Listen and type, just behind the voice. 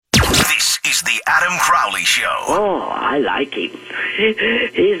It's the Adam Crowley Show. Oh, I like him.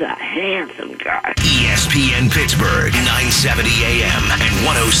 He's a handsome guy. ESPN Pittsburgh, 970 AM and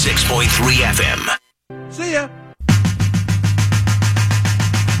 106.3 FM. See ya.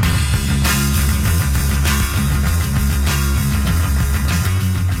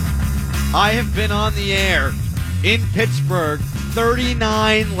 I have been on the air in Pittsburgh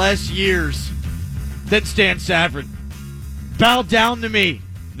 39 less years than Stan Savran. Bow down to me.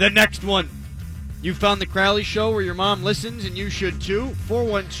 The next one. You found the Crowley Show where your mom listens, and you should too.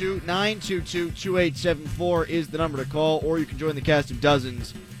 412-922-2874 is the number to call, or you can join the cast of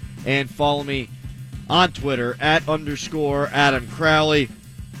dozens and follow me on Twitter @_Adam Crowley.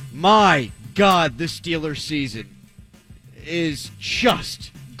 My God, this Steelers season is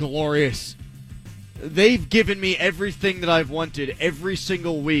just glorious. They've given me everything that I've wanted every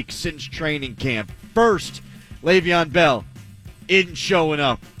single week since training camp. First, Le'Veon Bell isn't showing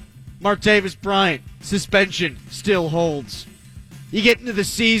up. Martavis Bryant, suspension still holds. You get into the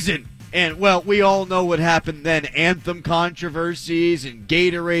season, and, well, we all know what happened then. Anthem controversies and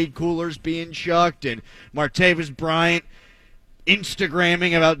Gatorade coolers being chucked, and Martavis Bryant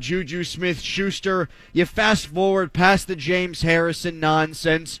Instagramming about Juju Smith-Schuster. You fast forward past the James Harrison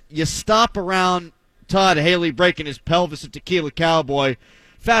nonsense. You stop around Todd Haley breaking his pelvis at Tequila Cowboy.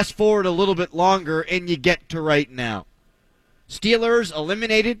 Fast forward a little bit longer, and you get to right now. Steelers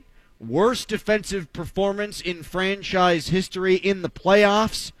eliminated. Worst defensive performance in franchise history in the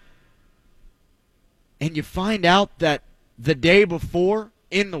playoffs. And you find out that the day before,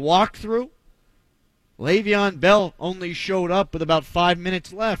 in the walkthrough, Le'Veon Bell only showed up with about 5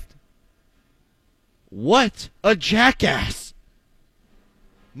 minutes left. What a jackass.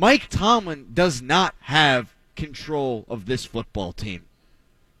 Mike Tomlin does not have control of this football team.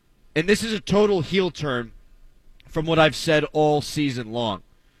 And this is a total heel turn from what I've said all season long.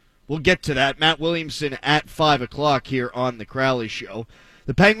 We'll get to that. Matt Williamson at 5 o'clock here on the Crowley Show.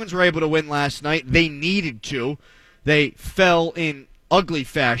 The Penguins were able to win last night. They needed to. They fell in ugly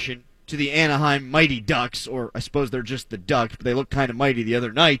fashion to the Anaheim Mighty Ducks, or I suppose they're just the Ducks, but they looked kind of mighty the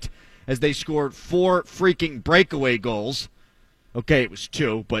other night as they scored 4 freaking breakaway goals. Okay, it was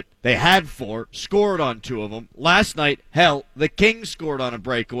 2, but they had 4, scored on 2 of them. Last night, hell, the Kings scored on a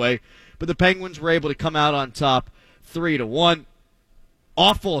breakaway, but the Penguins were able to come out on top 3-1.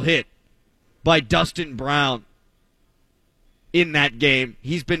 Awful hit by Dustin Brown in that game.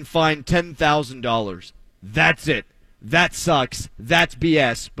 He's been fined $10,000. That's it. That sucks. That's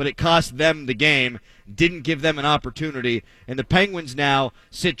BS. But it cost them the game. Didn't give them an opportunity. And the Penguins now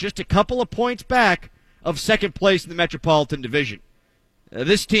sit just a couple of points back of second place in the Metropolitan Division.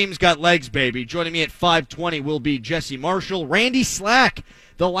 This team's got legs, baby. Joining me at 5:20 will be Jesse Marshall. Randy Slack,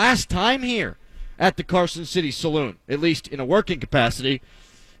 the last time here at the Carson City Saloon, at least in a working capacity.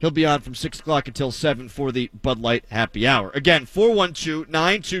 He'll be on from 6 o'clock until 7 for the Bud Light Happy Hour. Again,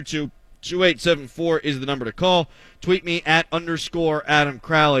 412-922-2874 is the number to call. Tweet me at @Adam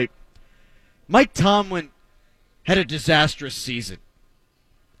Crowley. Mike Tomlin had a disastrous season.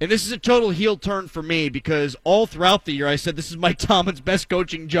 And this is a total heel turn for me because all throughout the year I said this is Mike Tomlin's best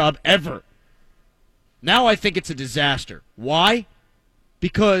coaching job ever. Now I think it's a disaster. Why?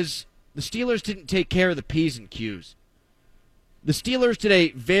 Because the Steelers didn't take care of the P's and Q's. The Steelers did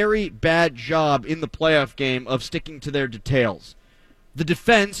a very bad job in the playoff game of sticking to their details. The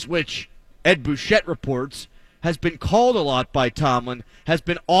defense, which Ed Bouchette reports, has been called a lot by Tomlin, has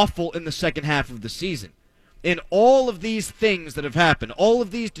been awful in the second half of the season. And all of these things that have happened, all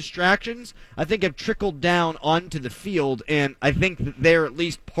of these distractions, I think have trickled down onto the field, and I think that they're at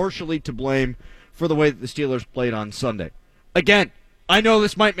least partially to blame for the way that the Steelers played on Sunday. Again, I know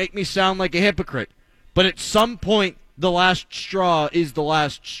this might make me sound like a hypocrite, but at some point, the last straw is the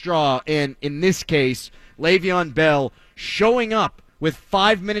last straw, and in this case, Le'Veon Bell showing up with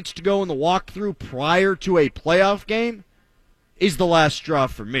 5 minutes to go in the walkthrough prior to a playoff game is the last straw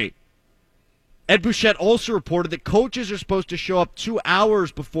for me. Ed Bouchette also reported that coaches are supposed to show up 2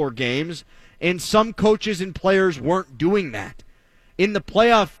 hours before games, and some coaches and players weren't doing that. In the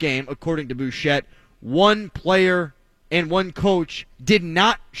playoff game, according to Bouchette, 1 player and 1 coach did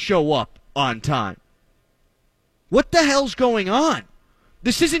not show up on time. What the hell's going on?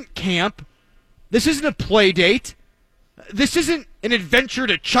 This isn't camp. This isn't a play date. This isn't an adventure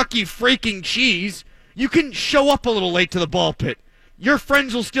to Chuck E. freaking Cheese. You can show up a little late to the ball pit. Your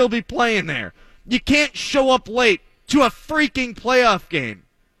friends will still be playing there. You can't show up late to a freaking playoff game.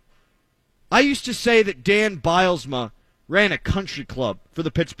 I used to say that Dan Bilesma ran a country club for the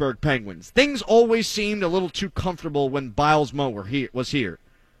Pittsburgh Penguins. Things always seemed a little too comfortable when Bilesma was here.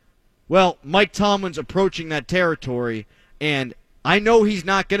 Well, Mike Tomlin's approaching that territory, and I know he's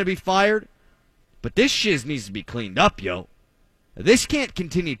not going to be fired, But this shiz needs to be cleaned up, yo. This can't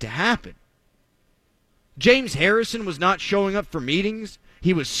continue to happen. James Harrison was not showing up for meetings.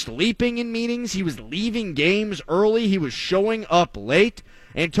 He was sleeping in meetings. He was leaving games early. He was showing up late.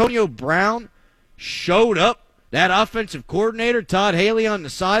 Antonio Brown showed up. That offensive coordinator, Todd Haley, on the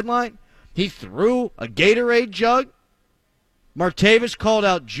sideline. He threw a Gatorade jug. Martavis called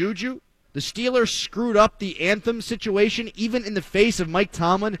out Juju. The Steelers screwed up the anthem situation, even in the face of Mike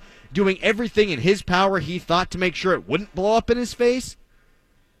Tomlin doing everything in his power he thought to make sure it wouldn't blow up in his face.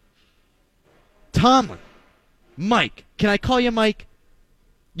 Tomlin, Mike, can I call you Mike?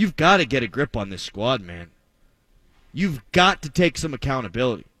 You've got to get a grip on this squad, man. You've got to take some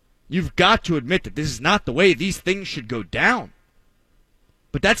accountability. You've got to admit that this is not the way these things should go down.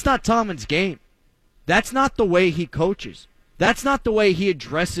 But that's not Tomlin's game. That's not the way he coaches. That's not the way he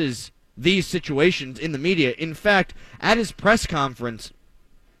addresses these situations in the media. In fact, at his press conference,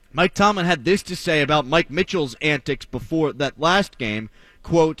 Mike Tomlin had this to say about Mike Mitchell's antics before that last game,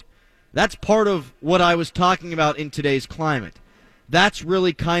 quote, "That's part of what I was talking about in today's climate. That's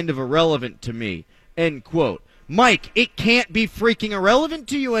really kind of irrelevant to me," end quote. Mike, it can't be freaking irrelevant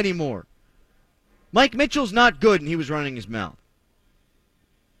to you anymore. Mike Mitchell's not good, and he was running his mouth.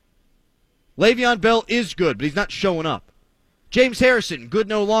 Le'Veon Bell is good, but he's not showing up. James Harrison, good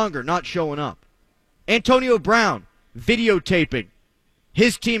no longer, not showing up. Antonio Brown, videotaping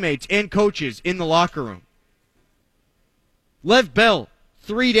his teammates and coaches in the locker room. Lev Bell,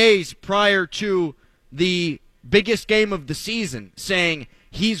 3 days prior to the biggest game of the season, saying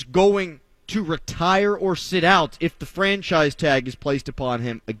he's going to retire or sit out if the franchise tag is placed upon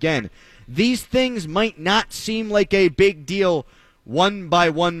him again. These things might not seem like a big deal one by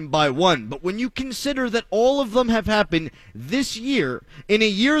one by one, but when you consider that all of them have happened this year, in a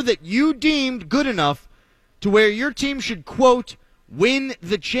year that you deemed good enough to where your team should, quote, win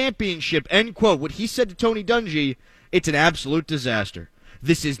the championship, end quote, what he said to Tony Dungy, it's an absolute disaster.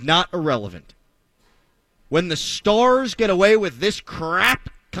 This is not irrelevant. When the stars get away with this crap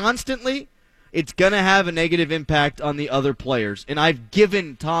constantly, it's going to have a negative impact on the other players. And I've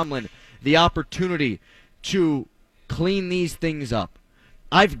given Tomlin the opportunity to clean these things up.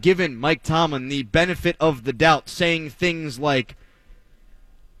 I've given Mike Tomlin the benefit of the doubt, saying things like,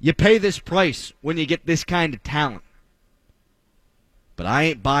 you pay this price when you get this kind of talent. But I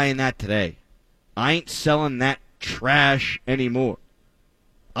ain't buying that today. I ain't selling that trash anymore.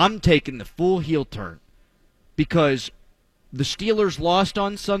 I'm taking the full heel turn because the Steelers lost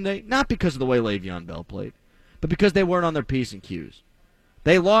on Sunday, not because of the way Le'Veon Bell played, but because they weren't on their P's and Q's.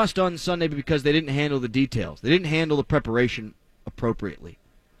 They lost on Sunday because they didn't handle the details. They didn't handle the preparation appropriately.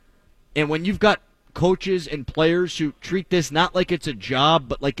 And when you've got coaches and players who treat this not like it's a job,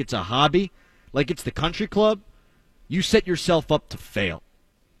 but like it's a hobby, like it's the country club, you set yourself up to fail.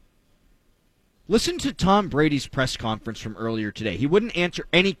 Listen to Tom Brady's press conference from earlier today. He wouldn't answer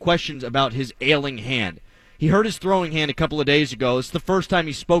any questions about his ailing hand. He hurt his throwing hand a couple of days ago. It's the first time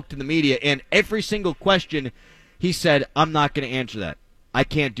he spoke to the media, and every single question he said, I'm not going to answer that. I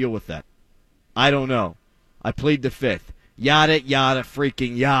can't deal with that. I don't know. I plead the fifth. Yada, yada,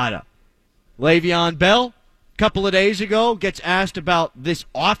 freaking yada. Le'Veon Bell, a couple of days ago, gets asked about this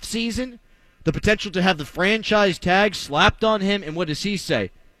offseason, the potential to have the franchise tag slapped on him, and what does he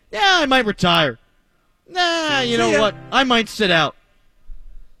say? Yeah, I might retire. Nah, you know what? I might sit out.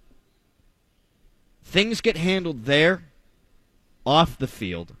 Things get handled there, off the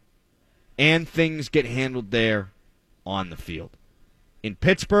field, and things get handled there, on the field. In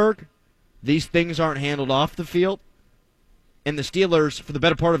Pittsburgh, these things aren't handled off the field, and the Steelers, for the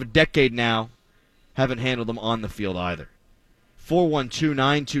better part of a decade now, haven't handled them on the field either.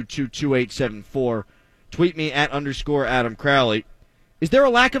 412-922-2874. Tweet me at _Adam Crowley. Is there a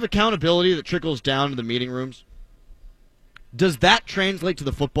lack of accountability that trickles down to the meeting rooms? Does that translate to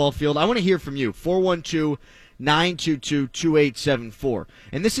the football field? I want to hear from you. 412-922-2874.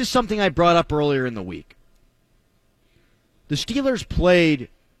 And this is something I brought up earlier in the week. The Steelers played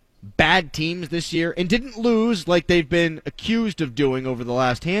bad teams this year and didn't lose like they've been accused of doing over the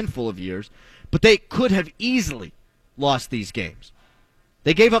last handful of years, but they could have easily lost these games.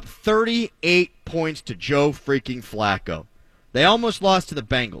 They gave up 38 points to Joe freaking Flacco. They almost lost to the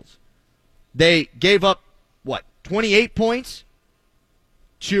Bengals. They gave up, 28 points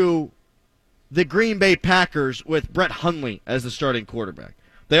to the Green Bay Packers with Brett Hundley as the starting quarterback.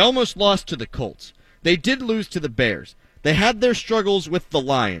 They almost lost to the Colts. They did lose to the Bears. They had their struggles with the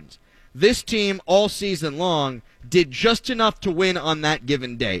Lions. This team all season long did just enough to win on that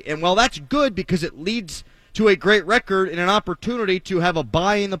given day. And while that's good because it leads to a great record and an opportunity to have a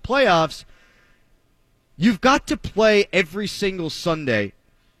bye in the playoffs, you've got to play every single Sunday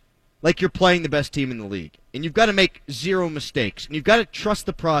like you're playing the best team in the league. And you've got to make zero mistakes. And you've got to trust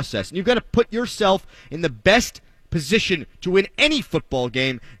the process. And you've got to put yourself in the best position to win any football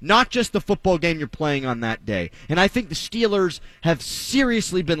game, not just the football game you're playing on that day. And I think the Steelers have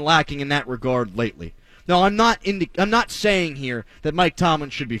seriously been lacking in that regard lately. Now, I'm not saying here that Mike Tomlin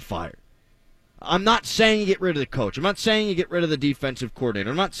should be fired. I'm not saying you get rid of the coach. I'm not saying you get rid of the defensive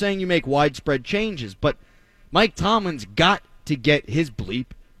coordinator. I'm not saying you make widespread changes. But Mike Tomlin's got to get his bleep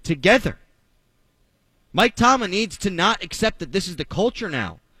together. Mike Tomlin needs to not accept that this is the culture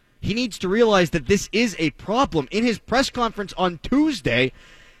now. He needs to realize that this is a problem. In his press conference on Tuesday,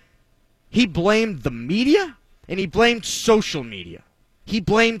 he blamed the media and he blamed social media. He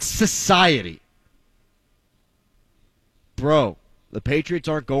blamed society. Bro, the Patriots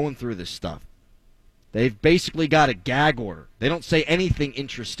aren't going through this stuff. They've basically got a gag order. They don't say anything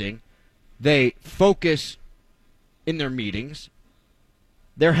interesting. They focus in their meetings.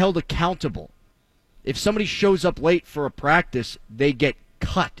 They're held accountable. If somebody shows up late for a practice, they get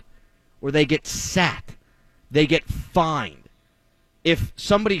cut. Or they get sat. They get fined. If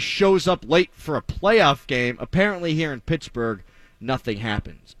somebody shows up late for a playoff game, apparently here in Pittsburgh, nothing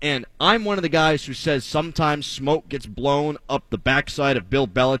happens. And I'm one of the guys who says sometimes smoke gets blown up the backside of Bill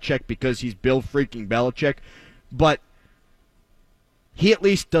Belichick because he's Bill freaking Belichick. But he at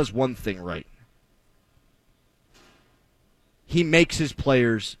least does one thing right. He makes his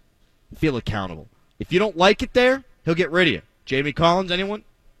players feel accountable. If you don't like it there, he'll get rid of you. Jamie Collins, anyone?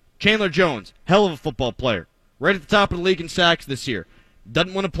 Chandler Jones, hell of a football player. Right at the top of the league in sacks this year.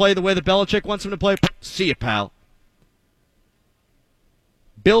 Doesn't want to play the way that Belichick wants him to play? See ya, pal.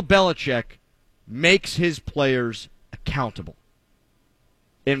 Bill Belichick makes his players accountable.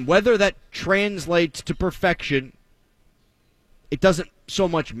 And whether that translates to perfection, it doesn't so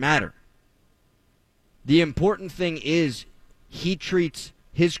much matter. The important thing is he treats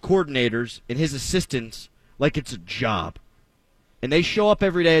his coordinators and his assistants like it's a job. And they show up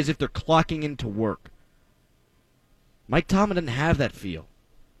every day as if they're clocking into work. Mike Tomlin doesn't have that feel.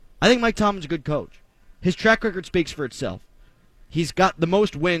 I think Mike Tomlin's a good coach. His track record speaks for itself. He's got the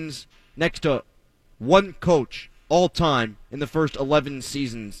most wins next to one coach all time in the first 11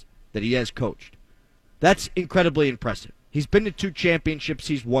 seasons that he has coached. That's incredibly impressive. He's been to 2 championships.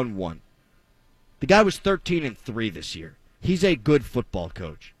 He's won 1. The guy was 13-3 this year. He's a good football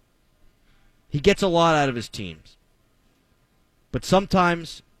coach. He gets a lot out of his teams. But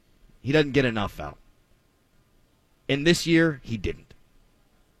sometimes he doesn't get enough out. And this year, he didn't.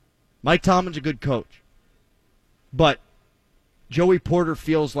 Mike Tomlin's a good coach. But Joey Porter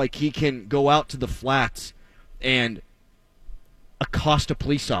feels like he can go out to the flats and accost a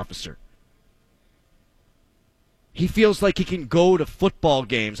police officer. He feels like he can go to football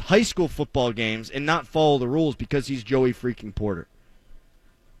games, high school football games, and not follow the rules because he's Joey freaking Porter.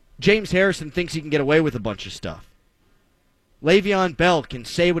 James Harrison thinks he can get away with a bunch of stuff. Le'Veon Bell can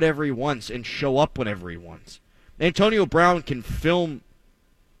say whatever he wants and show up whenever he wants. Antonio Brown can film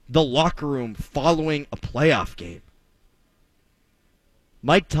the locker room following a playoff game.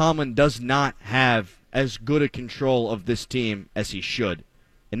 Mike Tomlin does not have as good a control of this team as he should.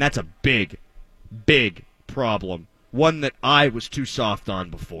 And that's a big, big problem. One that I was too soft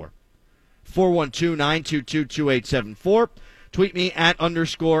on before. 412-922-2874. Tweet me at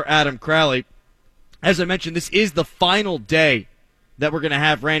 _Adam Crowley. As I mentioned, this is the final day that we're going to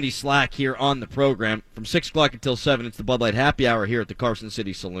have Randy Slack here on the program. From 6 o'clock until 7, it's the Bud Light Happy Hour here at the Carson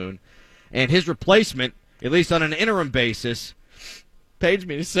City Saloon. And his replacement, at least on an interim basis, pains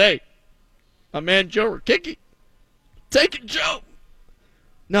me to say, my man Joe Rikicki. Take it, Joe.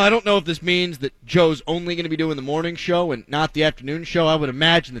 Now, I don't know if this means that Joe's only going to be doing the morning show and not the afternoon show. I would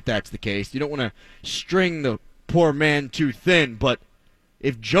imagine that that's the case. You don't want to string the poor man too thin, but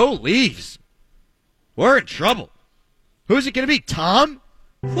if Joe leaves, we're in trouble. Who's it going to be, Tom?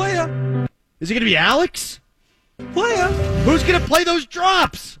 Player. Is it going to be Alex? Player. Who's going to play those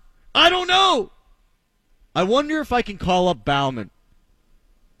drops? I don't know. I wonder if I can call up Bauman,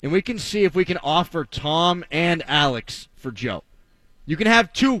 and we can see if we can offer Tom and Alex for Joe. You can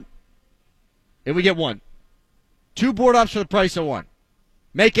have 2, and we get 1. 2 board ops for the price of 1.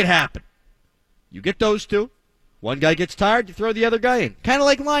 Make it happen. You get those 2. One guy gets tired, you throw the other guy in. Kind of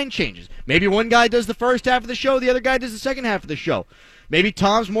like line changes. Maybe one guy does the first half of the show, the other guy does the second half of the show. Maybe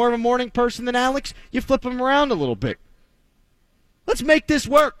Tom's more of a morning person than Alex. You flip him around a little bit. Let's make this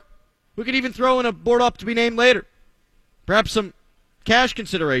work. We could even throw in a board up to be named later. Perhaps some cash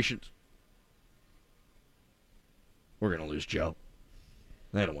considerations. We're going to lose Joe.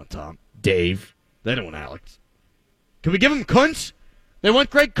 They don't want Tom. Dave. They don't want Alex. Can we give them Kuntz? They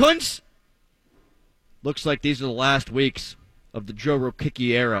want Greg Kuntz? Looks like these are the last weeks of the Joe Rokicki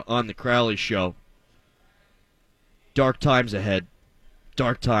era on the Crowley Show. Dark times ahead.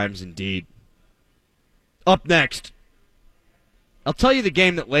 Dark times indeed. Up next, I'll tell you the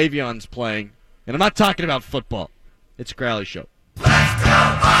game that Le'Veon's playing, and I'm not talking about football. It's a Crowley Show.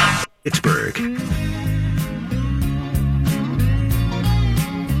 Pittsburgh.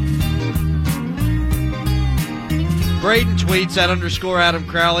 Braden tweets at _Adam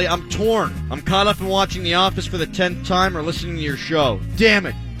Crowley. I'm torn. I'm caught up in watching The Office for the 10th time or listening to your show. Damn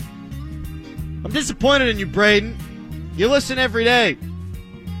it. I'm disappointed in you, Braden. You listen every day.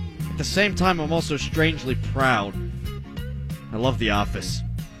 At the same time, I'm also strangely proud. I love The Office.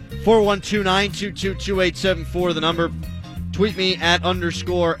 412-922-2874, the number. Tweet me at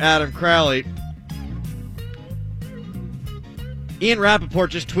 _Adam Crowley. Ian Rappaport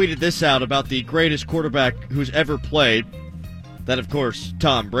just tweeted this out about the greatest quarterback who's ever played. That, of course,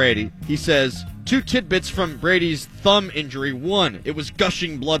 Tom Brady. He says, 2 tidbits from Brady's thumb injury. 1, it was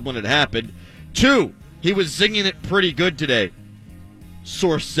gushing blood when it happened. 2, he was zinging it pretty good today.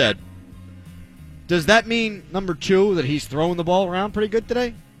 Source said. Does that mean, number 2, that he's throwing the ball around pretty good today?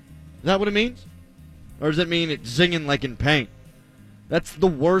 Is that what it means? Or does it mean it's zinging like in paint? That's the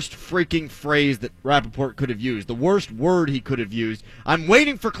worst freaking phrase that Rappaport could have used. The worst word he could have used. I'm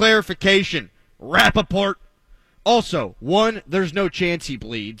waiting for clarification, Rappaport. Also, 1, there's no chance he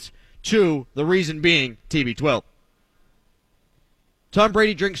bleeds. 2, the reason being TB12. Tom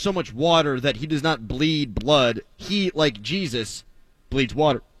Brady drinks so much water that he does not bleed blood. He, like Jesus, bleeds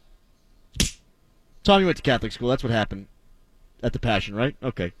water. Tom, you went to Catholic school. That's what happened at the Passion, right?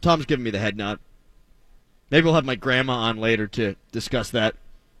 Okay. Tom's giving me the head nod. Maybe we'll have my grandma on later to discuss that.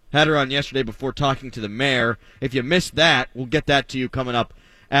 Had her on yesterday before talking to the mayor. If you missed that, we'll get that to you coming up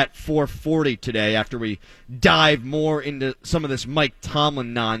at 4:40 today after we dive more into some of this Mike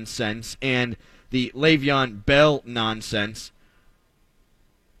Tomlin nonsense and the Le'Veon Bell nonsense.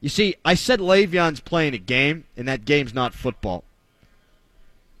 You see, I said Le'Veon's playing a game, and that game's not football.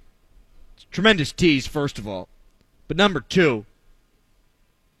 It's a tremendous tease, first of all. But number 2,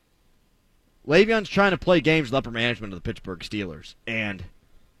 Le'Veon's trying to play games with upper management of the Pittsburgh Steelers, and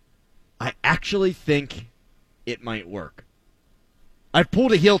I actually think it might work. I've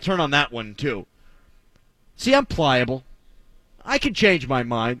pulled a heel turn on that one, too. See, I'm pliable. I can change my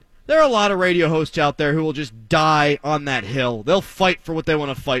mind. There are a lot of radio hosts out there who will just die on that hill. They'll fight for what they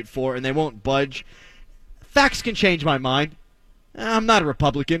want to fight for, and they won't budge. Facts can change my mind. I'm not a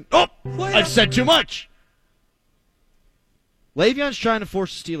Republican. Oh, I've said too much. Le'Veon's trying to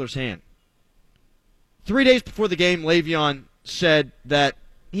force the Steelers' hand. 3 days before the game, Le'Veon said that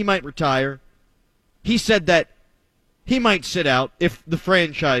he might retire. He said that he might sit out if the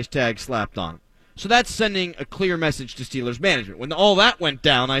franchise tag slapped on him. So that's sending a clear message to Steelers management. When all that went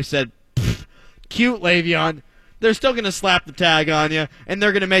down, I said, cute, Le'Veon. They're still going to slap the tag on you, and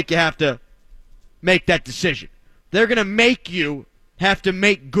they're going to make you have to make that decision. They're going to make you have to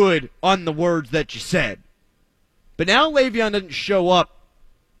make good on the words that you said. But now Le'Veon doesn't show up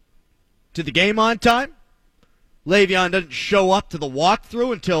to the game on time. Le'Veon doesn't show up to the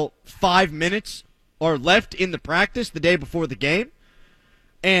walkthrough until 5 minutes are left in the practice the day before the game.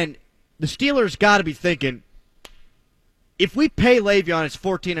 And the Steelers got to be thinking, if we pay Le'Veon, it's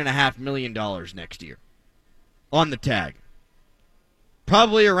 $14.5 million next year on the tag.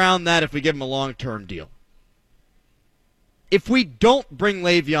 Probably around that if we give him a long-term deal. If we don't bring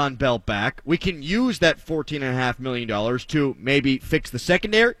Le'Veon Bell back, we can use that $14.5 million to maybe fix the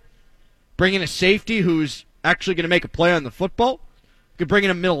secondary, bring in a safety who's actually going to make a play on the football. We could bring in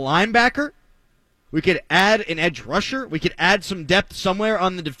a middle linebacker. We could add an edge rusher. We could add some depth somewhere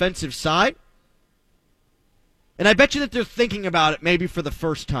on the defensive side. And I bet you that they're thinking about it maybe for the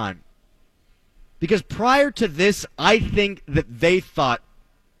first time. Because prior to this, I think that they thought,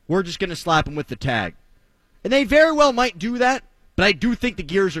 we're just going to slap him with the tag. And they very well might do that, but I do think the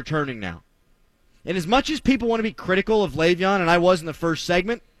gears are turning now. And as much as people want to be critical of Le'Veon, and I was in the first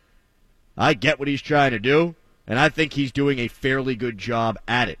segment, I get what he's trying to do, and I think he's doing a fairly good job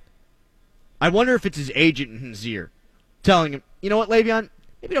at it. I wonder if it's his agent in his ear telling him, you know what, Le'Veon,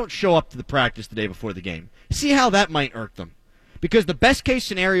 maybe don't show up to the practice the day before the game. See how that might irk them. Because the best case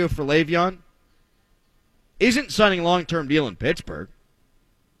scenario for Le'Veon isn't signing a long-term deal in Pittsburgh,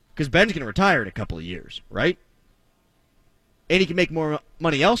 because Ben's going to retire in a couple of years, right? And he can make more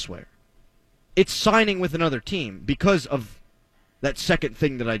money elsewhere. It's signing with another team because of that second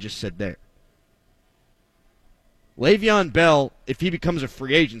thing that I just said there. Le'Veon Bell, if he becomes a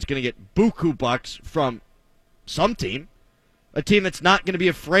free agent, is going to get buku bucks from some team, a team that's not going to be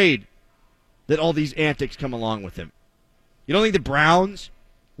afraid that all these antics come along with him. You don't think the Browns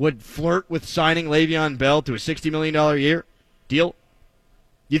would flirt with signing Le'Veon Bell to a $60 million a year, deal?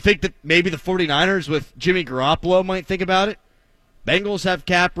 You think that maybe the 49ers with Jimmy Garoppolo might think about it? Bengals have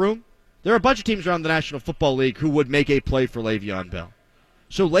cap room. There are a bunch of teams around the National Football League who would make a play for Le'Veon Bell.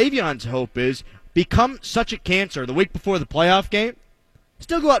 So Le'Veon's hope is become such a cancer the week before the playoff game.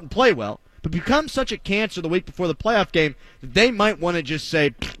 Still go out and play well, but become such a cancer the week before the playoff game that they might want to just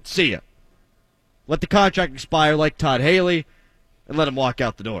say, see ya. Let the contract expire like Todd Haley and let him walk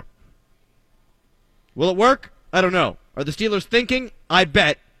out the door. Will it work? I don't know. Are the Steelers thinking? I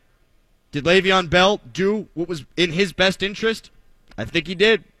bet. Did Le'Veon Bell do what was in his best interest? I think he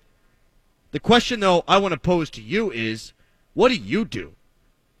did. The question, though, I want to pose to you is, what do you do?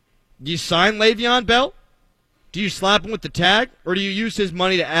 Do you sign Le'Veon Bell? Do you slap him with the tag? Or do you use his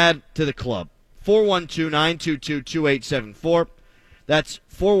money to add to the club? 412-922-2874. That's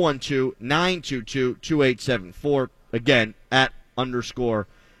 412-922-2874. Again, @_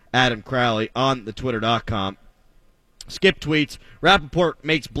 Adam Crowley on the Twitter.com. Skip tweets. Rappaport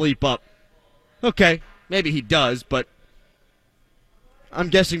makes bleep up. Okay, maybe he does, but I'm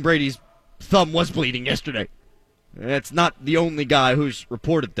guessing Brady's thumb was bleeding yesterday. That's not the only guy who's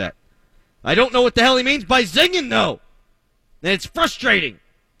reported that. I don't know what the hell he means by zinging, though. And it's frustrating.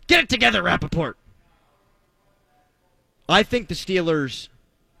 Get it together, Rappaport. I think the Steelers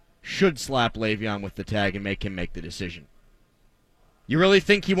should slap Le'Veon with the tag and make him make the decision. You really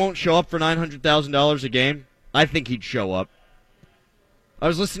think he won't show up for $900,000 a game? I think he'd show up. I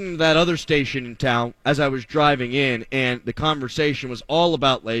was listening to that other station in town as I was driving in, and the conversation was all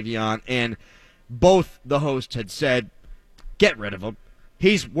about Le'Veon, and both the hosts had said, get rid of him.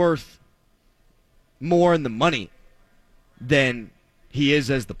 He's worth more in the money than he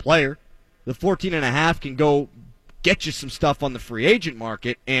is as the player. The 14.5 can go get you some stuff on the free agent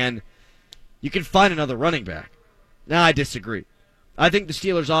market, and you can find another running back. Now, I disagree. I think the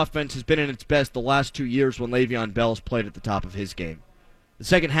Steelers' offense has been at its best the last 2 years when Le'Veon Bell's played at the top of his game. The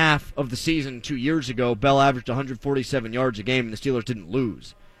second half of the season 2 years ago, Bell averaged 147 yards a game, and the Steelers didn't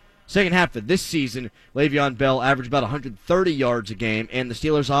lose. Second half of this season, Le'Veon Bell averaged about 130 yards a game, and the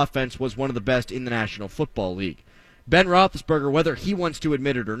Steelers' offense was one of the best in the National Football League. Ben Roethlisberger, whether he wants to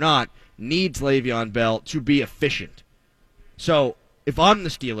admit it or not, needs Le'Veon Bell to be efficient. So, if I'm the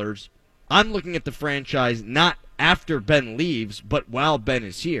Steelers, I'm looking at the franchise not after Ben leaves, but while Ben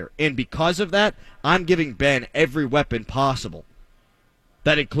is here. And because of that, I'm giving Ben every weapon possible.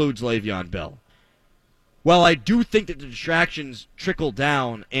 That includes Le'Veon Bell. While I do think that the distractions trickle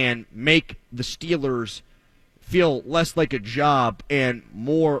down and make the Steelers feel less like a job and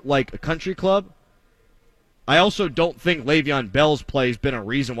more like a country club, I also don't think Le'Veon Bell's play has been a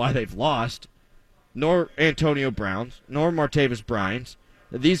reason why they've lost, nor Antonio Brown's, nor Martavis Bryant's.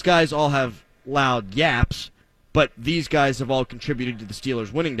 These guys all have loud yaps, but these guys have all contributed to the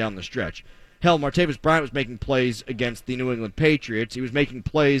Steelers winning down the stretch. Hell, Martavis Bryant was making plays against the New England Patriots. He was making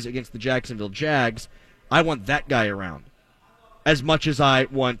plays against the Jacksonville Jags. I want that guy around as much as I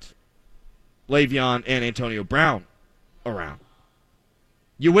want Le'Veon and Antonio Brown around.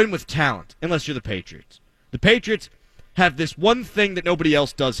 You win with talent, unless you're the Patriots. The Patriots have this one thing that nobody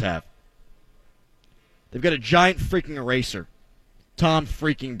else does have. They've got a giant freaking eraser. Tom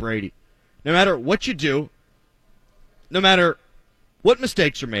freaking Brady. No matter what you do, no matter what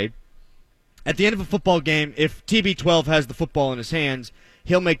mistakes are made, at the end of a football game, if TB12 has the football in his hands,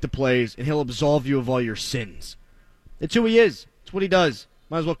 he'll make the plays and he'll absolve you of all your sins. It's who he is. It's what he does.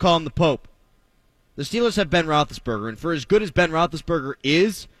 Might as well call him the Pope. The Steelers have Ben Roethlisberger, and for as good as Ben Roethlisberger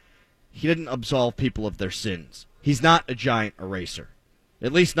is, he didn't absolve people of their sins. He's not a giant eraser.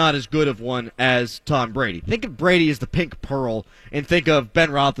 At least not as good of one as Tom Brady. Think of Brady as the pink pearl, and think of Ben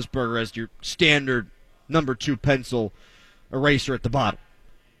Roethlisberger as your standard number 2 pencil eraser at the bottom.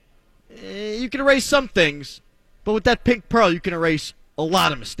 You can erase some things, but with that pink pearl, you can erase a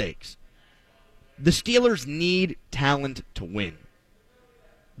lot of mistakes. The Steelers need talent to win.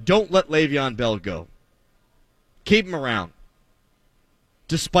 Don't let Le'Veon Bell go. Keep him around.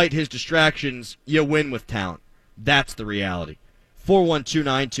 Despite his distractions, you win with talent. That's the reality.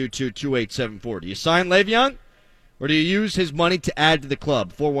 412-922-2874. Do you sign Le'Veon, or do you use his money to add to the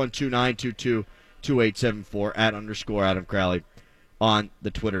club? 412-922-2874 @_ Adam Crowley on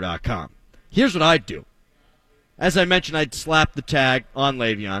the Twitter.com. Here's what I'd do. As I mentioned, I'd slap the tag on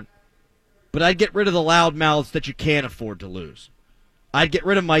Le'Veon, but I'd get rid of the loud mouths that you can't afford to lose. I'd get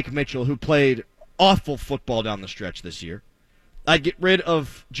rid of Mike Mitchell, who played awful football down the stretch this year. I'd get rid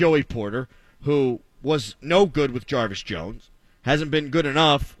of Joey Porter, who was no good with Jarvis Jones. Hasn't been good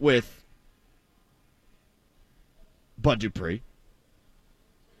enough with Bud Dupree.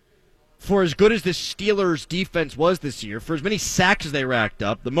 For as good as the Steelers' defense was this year, for as many sacks as they racked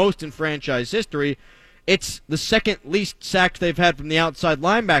up, the most in franchise history, It's the second least sacks they've had from the outside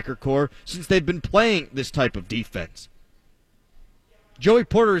linebacker core since they've been playing this type of defense. Joey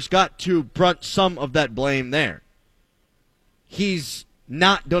Porter's got to brunt some of that blame there. He's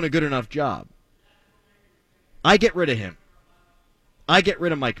not done a good enough job. I get rid of him. I get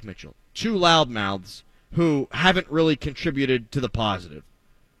rid of Mike Mitchell. Two loudmouths who haven't really contributed to the positive.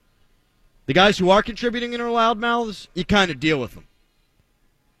 The guys who are contributing and are loudmouths, you kind of deal with them.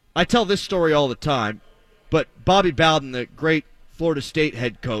 I tell this story all the time, but Bobby Bowden, the great Florida State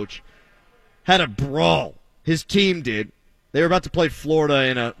head coach, had a brawl. His team did. They were about to play Florida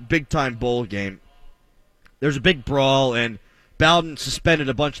in a big-time bowl game. There's a big brawl, and Bowden suspended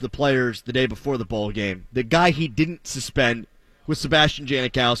a bunch of the players the day before the bowl game. The guy he didn't suspend was Sebastian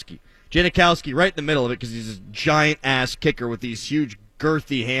Janikowski. Janikowski right in the middle of it because he's a giant-ass kicker with these huge,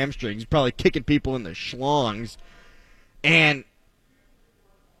 girthy hamstrings. He's probably kicking people in the schlongs. And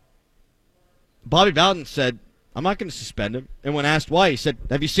Bobby Bowden said, I'm not going to suspend him. And when asked why, he said,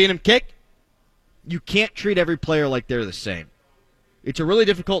 have you seen him kick? You can't treat every player like they're the same. It's a really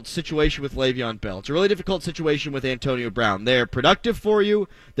difficult situation with Le'Veon Bell. It's a really difficult situation with Antonio Brown. They're productive for you.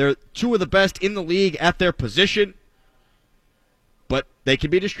 They're two of the best in the league at their position. But they can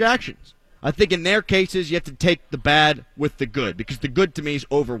be distractions. I think in their cases, you have to take the bad with the good, because the good to me is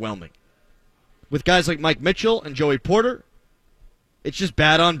overwhelming. With guys like Mike Mitchell and Joey Porter, it's just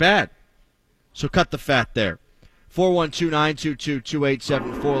bad on bad. So cut the fat there.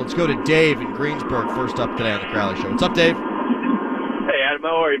 412-922-2874. Let's go to Dave in Greensburg first up today on the Crowley Show. What's up, Dave? Hey, Adam.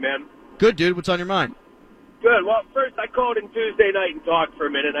 How are you, man? Good, dude. What's on your mind? Good. Well, first, I called in Tuesday night and talked for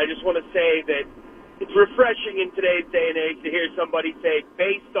a minute. I just want to say that it's refreshing in today's day and age to hear somebody say,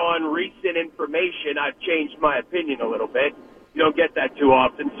 based on recent information, I've changed my opinion a little bit. You don't get that too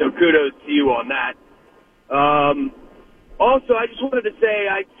often, so kudos to you on that. Also, I just wanted to say,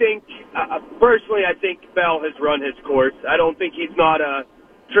 I think, personally, I think Bell has run his course. I don't think he's not a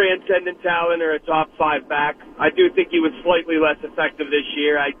transcendent talent or a top 5 back. I do think he was slightly less effective this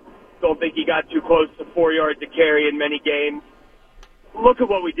year. I don't think he got too close to 4 yards to carry in many games. Look at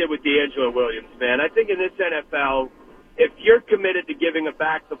what we did with D'Angelo Williams, man. I think in this NFL, if you're committed to giving a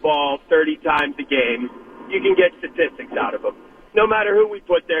back the ball 30 times a game, you can get statistics out of him. No matter who we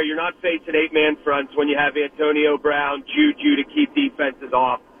put there, you're not facing 8-man fronts when you have Antonio Brown, Juju to keep defenses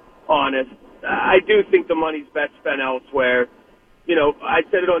honest. I do think the money's best spent elsewhere. You know, I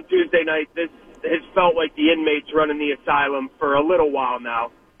said it on Tuesday night, this has felt like the inmates running the asylum for a little while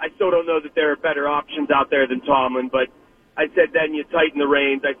now. I still don't know that there are better options out there than Tomlin, but I said then you tighten the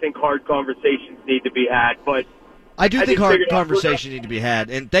reins. I think hard conversations need to be had. But I do think hard conversations need to be had,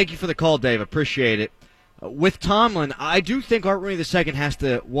 and thank you for the call, Dave. Appreciate it. With Tomlin, I do think Art Rooney II has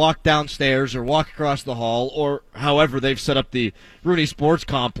to walk downstairs or walk across the hall or however they've set up the Rooney Sports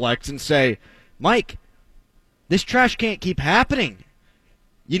Complex and say, Mike, this trash can't keep happening.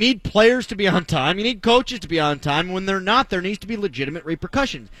 You need players to be on time. You need coaches to be on time. When they're not, there needs to be legitimate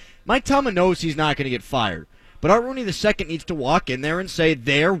repercussions. Mike Tomlin knows he's not going to get fired. But Art Rooney II needs to walk in there and say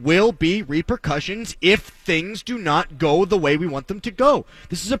there will be repercussions if things do not go the way we want them to go.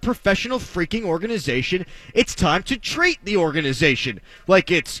 This is a professional freaking organization. It's time to treat the organization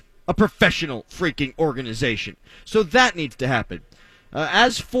like it's a professional freaking organization. So that needs to happen.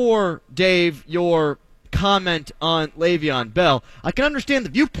 As for, Dave, your comment on Le'Veon Bell, I can understand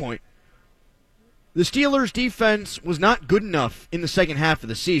the viewpoint. The Steelers' defense was not good enough in the second half of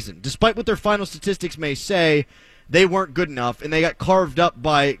the season. Despite what their final statistics may say, they weren't good enough, and they got carved up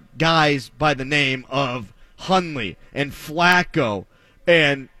by guys by the name of Hundley and Flacco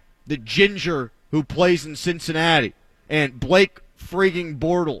and the ginger who plays in Cincinnati and Blake freaking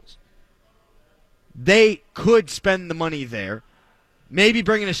Bortles. They could spend the money there. Maybe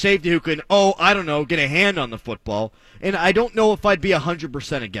bring in a safety who can, get a hand on the football. And I don't know if I'd be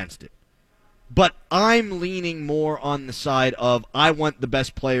 100% against it. But I'm leaning more on the side of I want the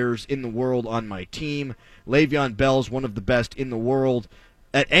best players in the world on my team. Le'Veon Bell's one of the best in the world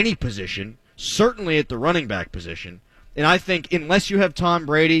at any position, certainly at the running back position. And I think unless you have Tom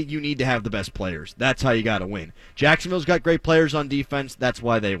Brady, you need to have the best players. That's how you got to win. Jacksonville's got great players on defense. That's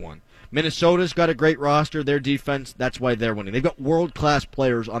why they won. Minnesota's got a great roster. Their defense, that's why they're winning. They've got world-class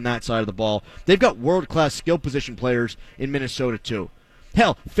players on that side of the ball. They've got world-class skill position players in Minnesota, too.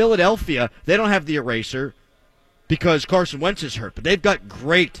 Hell, Philadelphia, they don't have the eraser because Carson Wentz is hurt, but they've got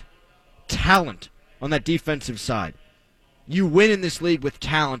great talent on that defensive side. You win in this league with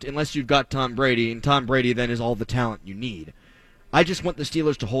talent unless you've got Tom Brady, and Tom Brady then is all the talent you need. I just want the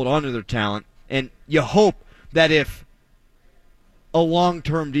Steelers to hold on to their talent, and you hope that if a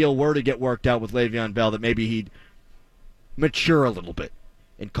long-term deal were to get worked out with Le'Veon Bell, that maybe he'd mature a little bit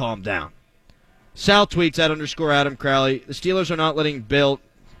and calm down. Sal tweets at _Adam Crowley. The Steelers are not letting Bell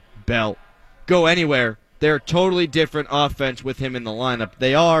go anywhere. They're a totally different offense with him in the lineup.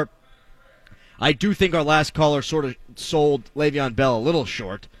 They are. I do think our last caller sort of sold Le'Veon Bell a little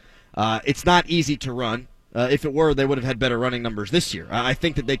short. It's not easy to run. If it were, they would have had better running numbers this year. I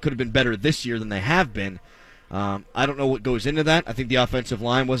think that they could have been better this year than they have been. I don't know what goes into that. I think the offensive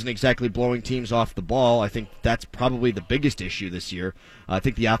line wasn't exactly blowing teams off the ball. I think that's probably the biggest issue this year. I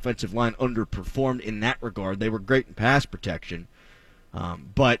think the offensive line underperformed in that regard. They were great in pass protection.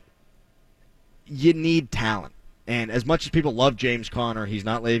 But you need talent. And as much as people love James Conner, he's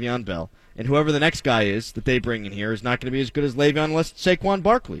not Le'Veon Bell. And whoever the next guy is that they bring in here is not going to be as good as Le'Veon unless it's Saquon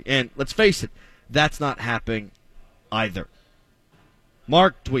Barkley. And let's face it, that's not happening either.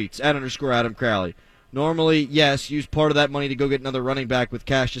 Mark tweets at _Adam Crowley. Normally, yes, use part of that money to go get another running back with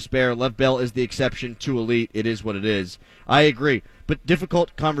cash to spare. Lev Bell is the exception to elite. It is what it is. I agree. But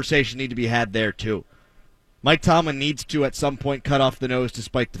difficult conversations need to be had there, too. Mike Tomlin needs to, at some point, cut off the nose to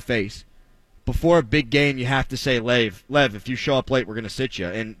spite the face. Before a big game, you have to say, Lev, if you show up late, we're going to sit you.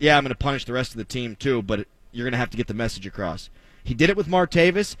 And, yeah, I'm going to punish the rest of the team, too, but you're going to have to get the message across. He did it with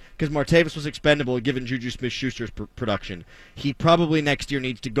Martavis because Martavis was expendable given Juju Smith-Schuster's production. He probably next year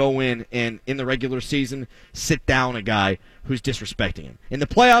needs to go in and, in the regular season, sit down a guy who's disrespecting him. In the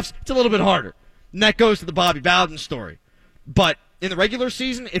playoffs, it's a little bit harder. And that goes to the Bobby Bowden story. But in the regular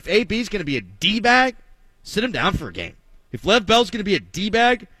season, if AB's going to be a D-bag, sit him down for a game. If Lev Bell's going to be a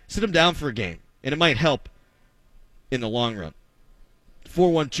D-bag, sit him down for a game. And it might help in the long run.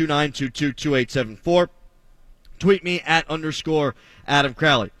 412-922-2874. Tweet me at _Adam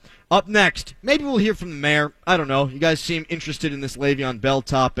Crowley. Up next, maybe we'll hear from the mayor. I don't know. You guys seem interested in this Le'Veon Bell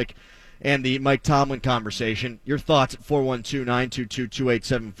topic and the Mike Tomlin conversation. Your thoughts at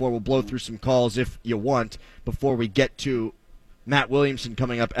 412-922-2874. We'll blow through some calls if you want before we get to Matt Williamson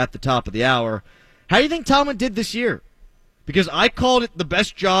coming up at the top of the hour. How do you think Tomlin did this year? Because I called it the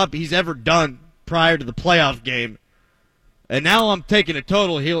best job he's ever done prior to the playoff game, and now I'm taking a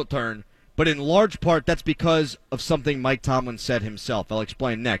total heel turn. But in large part, that's because of something Mike Tomlin said himself. I'll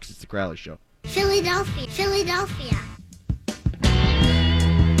explain next. It's the Crowley Show. Philadelphia.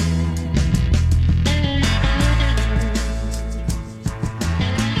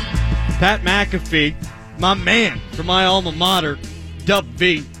 Pat McAfee, my man from my alma mater, Dub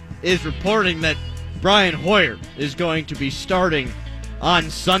V, is reporting that Brian Hoyer is going to be starting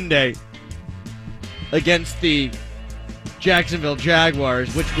on Sunday against the Jacksonville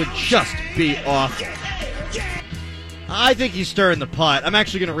Jaguars, which would just be awful. I think he's stirring the pot. I'm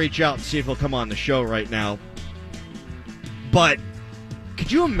actually going to reach out and see if he'll come on the show right now. But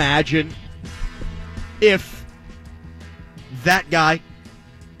could you imagine if that guy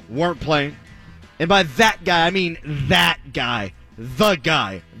weren't playing? And by that guy, I mean that guy,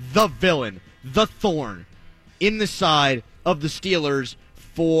 the villain, the thorn in the side of the Steelers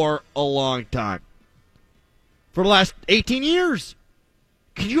for a long time. For the last 18 years.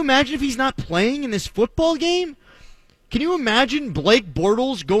 Can you imagine if he's not playing in this football game? Can you imagine Blake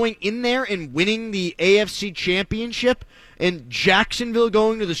Bortles going in there and winning the AFC Championship and Jacksonville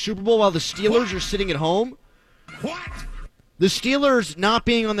going to the Super Bowl while the Steelers are sitting at home? What? The Steelers not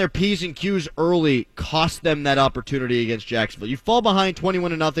being on their P's and Q's early cost them that opportunity against Jacksonville. You fall behind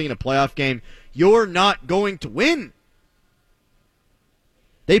 21-0 in a playoff game, you're not going to win.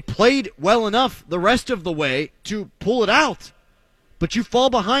 They played well enough the rest of the way to pull it out. But you fall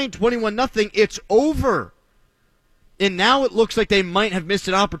behind 21-0, it's over. And now it looks like they might have missed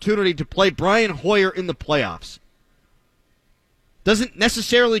an opportunity to play Brian Hoyer in the playoffs. Doesn't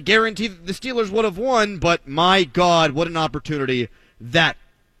necessarily guarantee that the Steelers would have won, but my God, what an opportunity that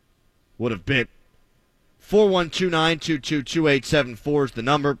would have been. 412-922-2874 is the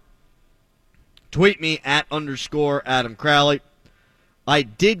number. Tweet me at _Adam Crowley. I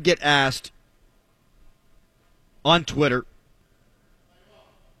did get asked on Twitter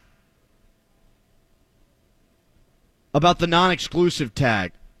about the non-exclusive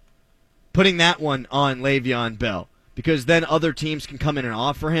tag, putting that one on Le'Veon Bell, because then other teams can come in and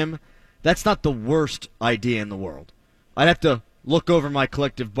offer him. That's not the worst idea in the world. I'd have to look over my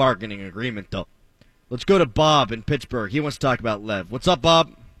collective bargaining agreement, though. Let's go to Bob in Pittsburgh. He wants to talk about Lev. What's up, Bob?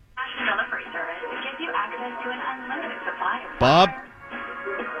 Delivery service gives you access to an unlimited supply of Bob?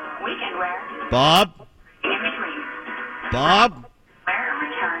 weekend wear, Bob? in between, Bob? wear and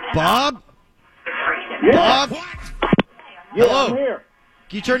return, and Bob? it's free shipping. Bob? Yeah, Hello? I'm here.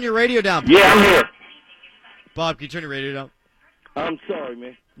 Can you turn your radio down? Yeah, I'm here. Bob, can you turn your radio down? I'm sorry,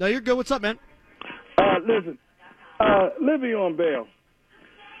 man. No, you're good. What's up, man? Listen, Le'Veon Bell.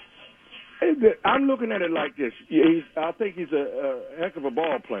 I'm looking at it like this. I think he's a heck of a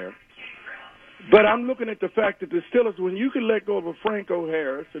ball player. But I'm looking at the fact that the Steelers, when you can let go of a Franco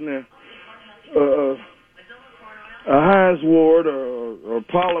Harris and a Hines Ward or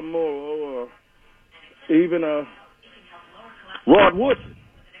Polamalu or even a Rod Woodson,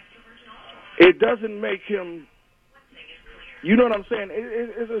 it doesn't make him. You know what I'm saying?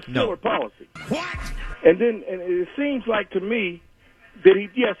 It's a Steeler policy. What? And it seems like to me that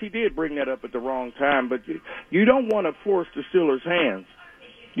he did bring that up at the wrong time, but you don't want to force the Steelers' hands.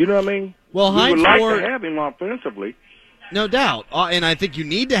 You know what I mean? Well, we Hines would like Ward, to have him offensively. no doubt, and I think you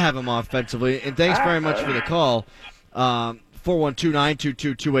need to have him offensively. And thanks very much for the call.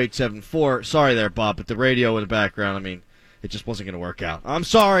 412-922-2874. Sorry there, Bob, but the radio in the background, I mean, it just wasn't going to work out. I'm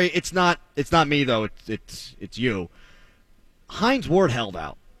sorry. It's not me though. It's you. Hines Ward held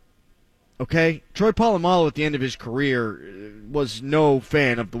out. Okay? Troy Polamalu at the end of his career was no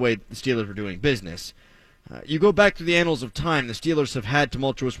fan of the way the Steelers were doing business. You go back to the annals of time, the Steelers have had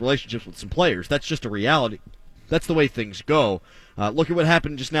tumultuous relationships with some players. That's just a reality. That's the way things go. Look at what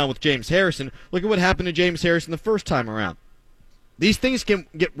happened just now with James Harrison. Look at what happened to James Harrison the first time around. These things can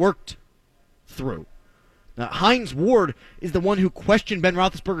get worked through. Now, Hines Ward is the one who questioned Ben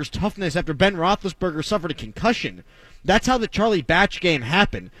Roethlisberger's toughness after Ben Roethlisberger suffered a concussion. That's how the Charlie Batch game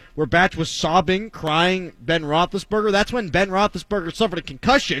happened, where Batch was sobbing, crying Ben Roethlisberger. That's when Ben Roethlisberger suffered a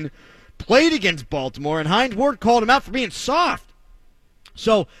concussion, played against Baltimore, and Hines Ward called him out for being soft.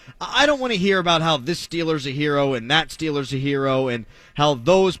 So I don't want to hear about how this Steeler's a hero and that Steeler's a hero and how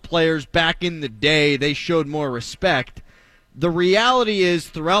those players back in the day, they showed more respect. The reality is,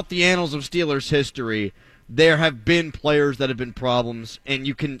 throughout the annals of Steelers history, there have been players that have been problems, and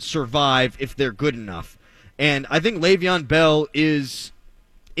you can survive if they're good enough. And I think Le'Veon Bell is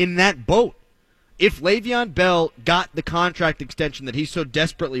in that boat. If Le'Veon Bell got the contract extension that he so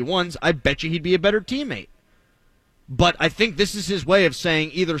desperately wants, I bet you he'd be a better teammate. But I think this is his way of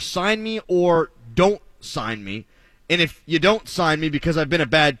saying either sign me or don't sign me. And if you don't sign me because I've been a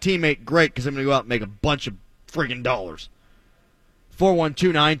bad teammate, great, because I'm going to go out and make a bunch of friggin' dollars.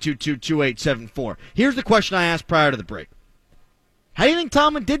 412-922-2874. Here's the question I asked prior to the break. How do you think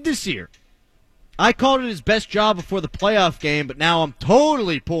Tomlin did this year? I called it his best job before the playoff game, but now I'm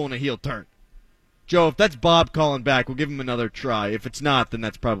totally pulling a heel turn. Joe, if that's Bob calling back, we'll give him another try. If it's not, then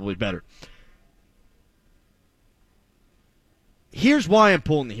that's probably better. Here's why I'm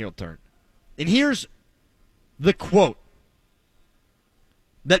pulling the heel turn. And here's the quote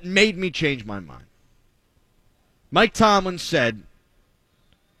that made me change my mind. Mike Tomlin said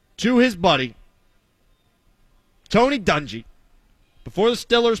to his buddy, Tony Dungy, before the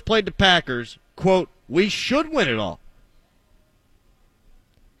Steelers played the Packers, quote, "We should win it all."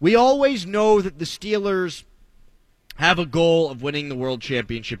 We always know that the Steelers have a goal of winning the World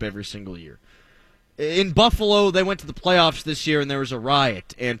Championship every single year. In Buffalo, they went to the playoffs this year, and there was a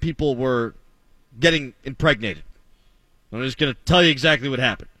riot, and people were getting impregnated. I'm just going to tell you exactly what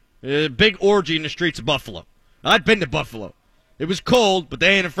happened. A big orgy in the streets of Buffalo. I'd been to Buffalo. It was cold, but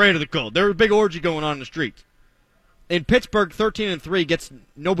they ain't afraid of the cold. There was a big orgy going on in the streets. In Pittsburgh, 13-3 gets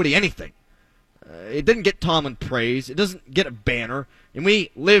nobody anything. It didn't get Tomlin praise. It doesn't get a banner. And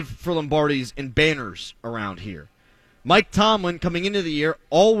we live for Lombardis and banners around here. Mike Tomlin, coming into the year,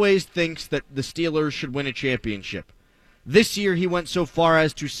 always thinks that the Steelers should win a championship. This year, he went so far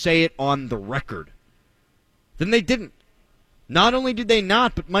as to say it on the record. Then they didn't. Not only did they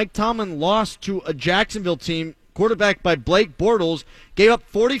not, but Mike Tomlin lost to a Jacksonville team, quarterbacked by Blake Bortles, gave up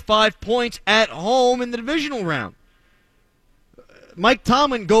 45 points at home in the divisional round. Mike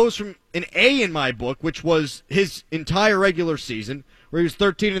Tomlin goes from an A in my book, which was his entire regular season, where he was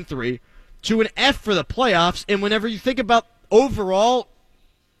 13-3, to an F for the playoffs. And whenever you think about overall,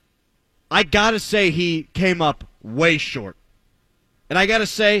 I got to say he came up way short. And I got to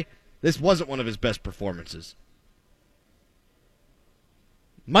say, this wasn't one of his best performances.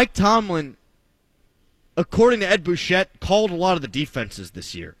 Mike Tomlin, according to Ed Bouchette, called a lot of the defenses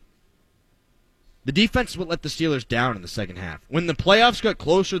this year. The defense would let the Steelers down in the second half. When the playoffs got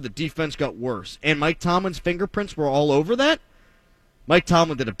closer, the defense got worse. And Mike Tomlin's fingerprints were all over that. Mike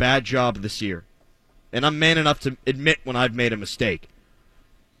Tomlin did a bad job this year. And I'm man enough to admit when I've made a mistake.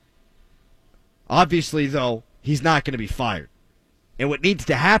 Obviously, though, he's not going to be fired. And what needs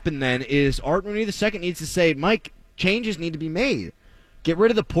to happen then is Art Rooney II needs to say, Mike, changes need to be made. Get rid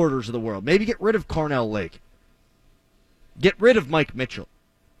of the Porters of the world. Maybe get rid of Carnell Lake. Get rid of Mike Mitchell.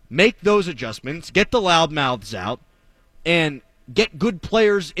 Make those adjustments, get the loudmouths out, and get good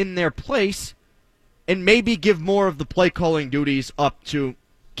players in their place, and maybe give more of the play-calling duties up to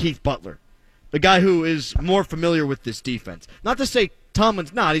Keith Butler, the guy who is more familiar with this defense. Not to say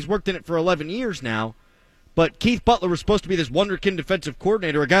Tomlin's not. He's worked in it for 11 years now, But Keith Butler was supposed to be this wonderkind defensive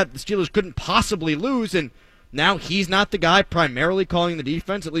coordinator, a guy that the Steelers couldn't possibly lose, and now he's not the guy primarily calling the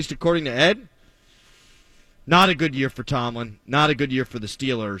defense, at least according to Ed. Not a good year for Tomlin. Not a good year for the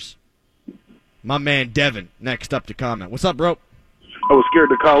Steelers. My man Devin, next up to comment. What's up, bro? I was scared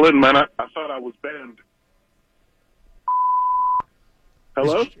to call in, man. I thought I was banned.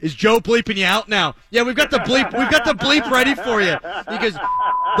 Hello? Is Joe bleeping you out now? Yeah, we've got the bleep. We've got the bleep ready for you because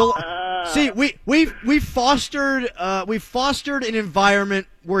we've fostered an environment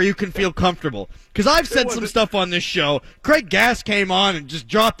where you can feel comfortable. Because I've said some stuff on this show. Craig Gass came on and just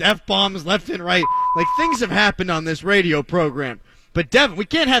dropped F-bombs left and right. Like, things have happened on this radio program. But Devin, we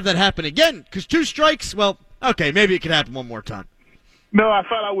can't have that happen again because 2 strikes. Well, okay, maybe it could happen one more time. No, I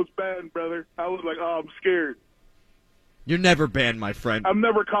thought I was banned, brother. I was like, oh, I'm scared. You're never banned, my friend. I'm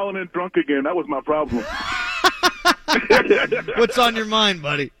never calling in drunk again. That was my problem. What's on your mind,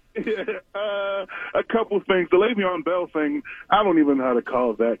 buddy? A couple of things. The Le'Veon Bell thing, I don't even know how to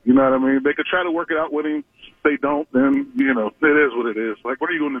call that. You know what I mean? They could try to work it out with him. If they don't, then, you know, it is what it is. Like, what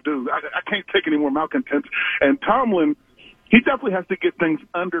are you going to do? I can't take any more malcontents. And Tomlin, he definitely has to get things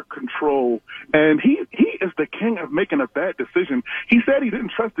under control. And he is the king of making a bad decision. He said he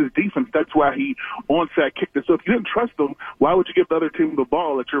didn't trust his defense. That's why he onside kicked it. So if you didn't trust them, why would you give the other team the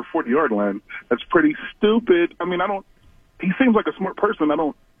ball at your 40-yard line? That's pretty stupid. I mean, he seems like a smart person. I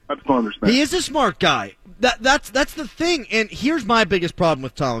just don't understand. He is a smart guy. That's the thing. And here's my biggest problem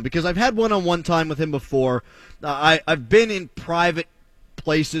with Tomlin, because I've had one-on-one time with him before. I've been in private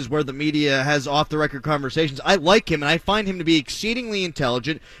places where the media has off-the-record conversations. I like him, and I find him to be exceedingly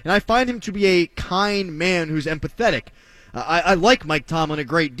intelligent, and I find him to be a kind man who's empathetic. I like Mike Tomlin a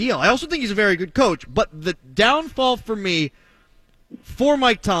great deal. I also think he's a very good coach, but the downfall for me for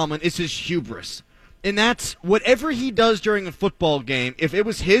Mike Tomlin is his hubris. And that's whatever he does during a football game, if it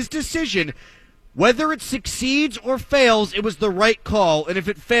was his decision, whether it succeeds or fails, it was the right call. And if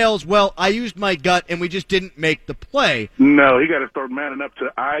it fails, well, I used my gut and we just didn't make the play. No, he got to start manning up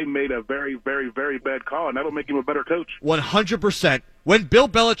to, I made a very, very, very bad call, and that'll make him a better coach. 100%. When Bill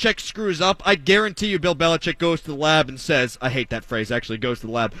Belichick screws up, I guarantee you Bill Belichick goes to the lab and says, I hate that phrase, actually, goes to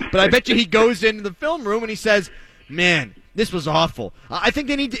the lab. But I bet you he goes into the film room and he says, man, this was awful. I think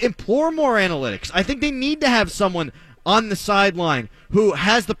they need to implore more analytics. I think they need to have someone on the sideline who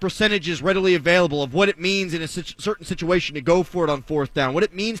has the percentages readily available of what it means in a certain situation to go for it on 4th down, what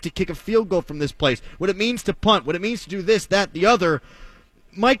it means to kick a field goal from this place, what it means to punt, what it means to do this, that, the other.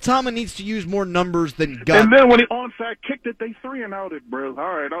 Mike Tomlin needs to use more numbers than gut. And then when he onside kicked it, they 3-and-out it, bro.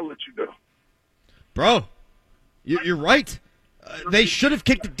 All right, I'll let you go. Bro, you're right. They should have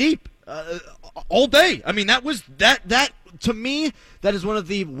kicked it deep all day. I mean, that was that to me, that is one of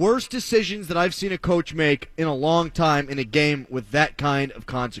the worst decisions that I've seen a coach make in a long time in a game with that kind of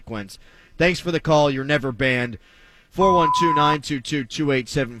consequence. Thanks for the call. You're never banned.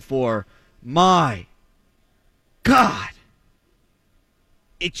 412-922-2874. My God.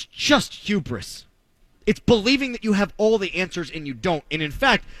 It's just hubris. It's believing that you have all the answers and you don't. And in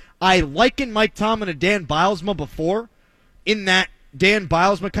fact, I likened Mike Tomlin to Dan Bilesma before, in that Dan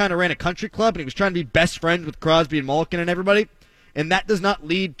Bilesma kind of ran a country club, and he was trying to be best friends with Crosby and Malkin and everybody, and that does not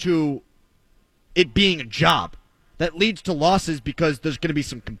lead to it being a job. That leads to losses because there's going to be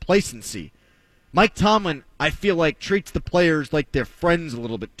some complacency. Mike Tomlin, I feel like, treats the players like they're friends a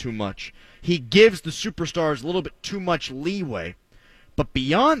little bit too much. He gives the superstars a little bit too much leeway. But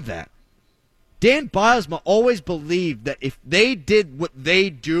beyond that, Dan Bilesma always believed that if they did what they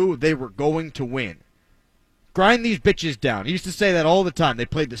do, they were going to win. Grind these bitches down. He used to say that all the time. They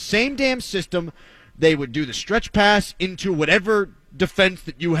played the same damn system. They would do the stretch pass into whatever defense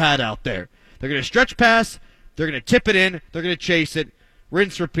that you had out there. They're going to stretch pass. They're going to tip it in. They're going to chase it.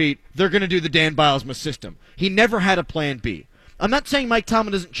 Rinse, repeat. They're going to do the Dan Bilesma system. He never had a plan B. I'm not saying Mike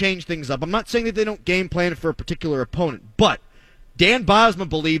Tomlin doesn't change things up. I'm not saying that they don't game plan for a particular opponent. But Dan Bilesma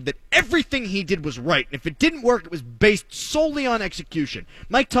believed that everything he did was right. And if it didn't work, it was based solely on execution.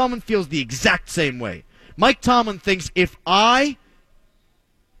 Mike Tomlin feels the exact same way. Mike Tomlin thinks if I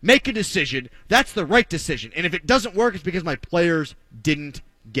make a decision, that's the right decision. And if it doesn't work, it's because my players didn't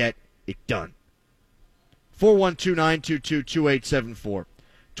get it done. 412-922-2874.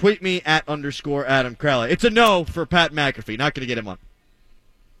 Tweet me at _Adam Crowley. It's a no for Pat McAfee. Not going to get him on.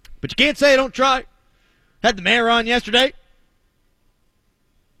 But you can't say I don't try. Had the mayor on yesterday.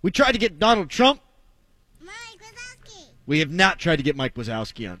 We tried to get Donald Trump. We have not tried to get Mike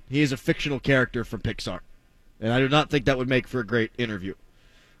Wazowski on. He is a fictional character from Pixar. And I do not think that would make for a great interview.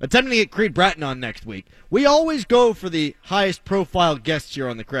 Attempting to get Creed Bratton on next week. We always go for the highest profile guests here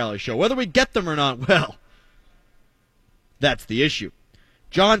on the Crowley Show. Whether we get them or not, well, that's the issue.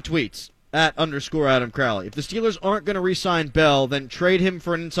 John tweets, at _Adam Crowley. If the Steelers aren't going to re-sign Bell, then trade him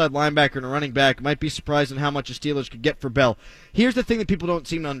for an inside linebacker and a running back. Might be surprised on how much the Steelers could get for Bell. Here's the thing that people don't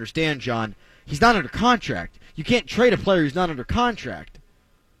seem to understand, John. He's not under contract. You can't trade a player who's not under contract.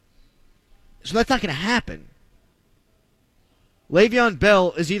 So that's not going to happen. Le'Veon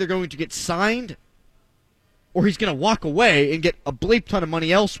Bell is either going to get signed or he's going to walk away and get a bleep ton of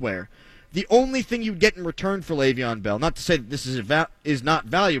money elsewhere. The only thing you get in return for Le'Veon Bell, not to say that this is not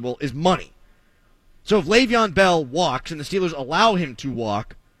valuable, is money. So if Le'Veon Bell walks and the Steelers allow him to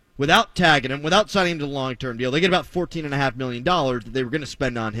walk without tagging him, without signing him to a long-term deal, they get about $14.5 million that they were going to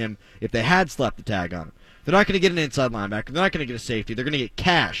spend on him if they had slapped the tag on him. They're not going to get an inside linebacker. They're not going to get a safety. They're going to get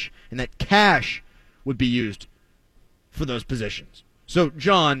cash, and that cash would be used for those positions. So,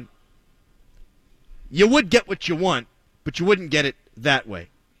 John, you would get what you want, but you wouldn't get it that way.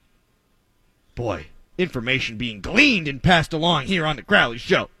 Boy, information being gleaned and passed along here on the Crowley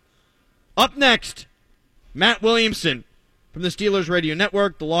Show. Up next, Matt Williamson from the Steelers Radio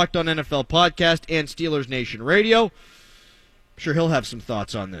Network, the Locked On NFL podcast, and Steelers Nation Radio. I'm sure he'll have some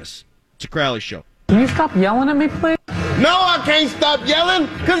thoughts on this. It's a Crowley Show. Can you stop yelling at me, please? No, I can't stop yelling,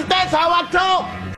 because that's how I talk.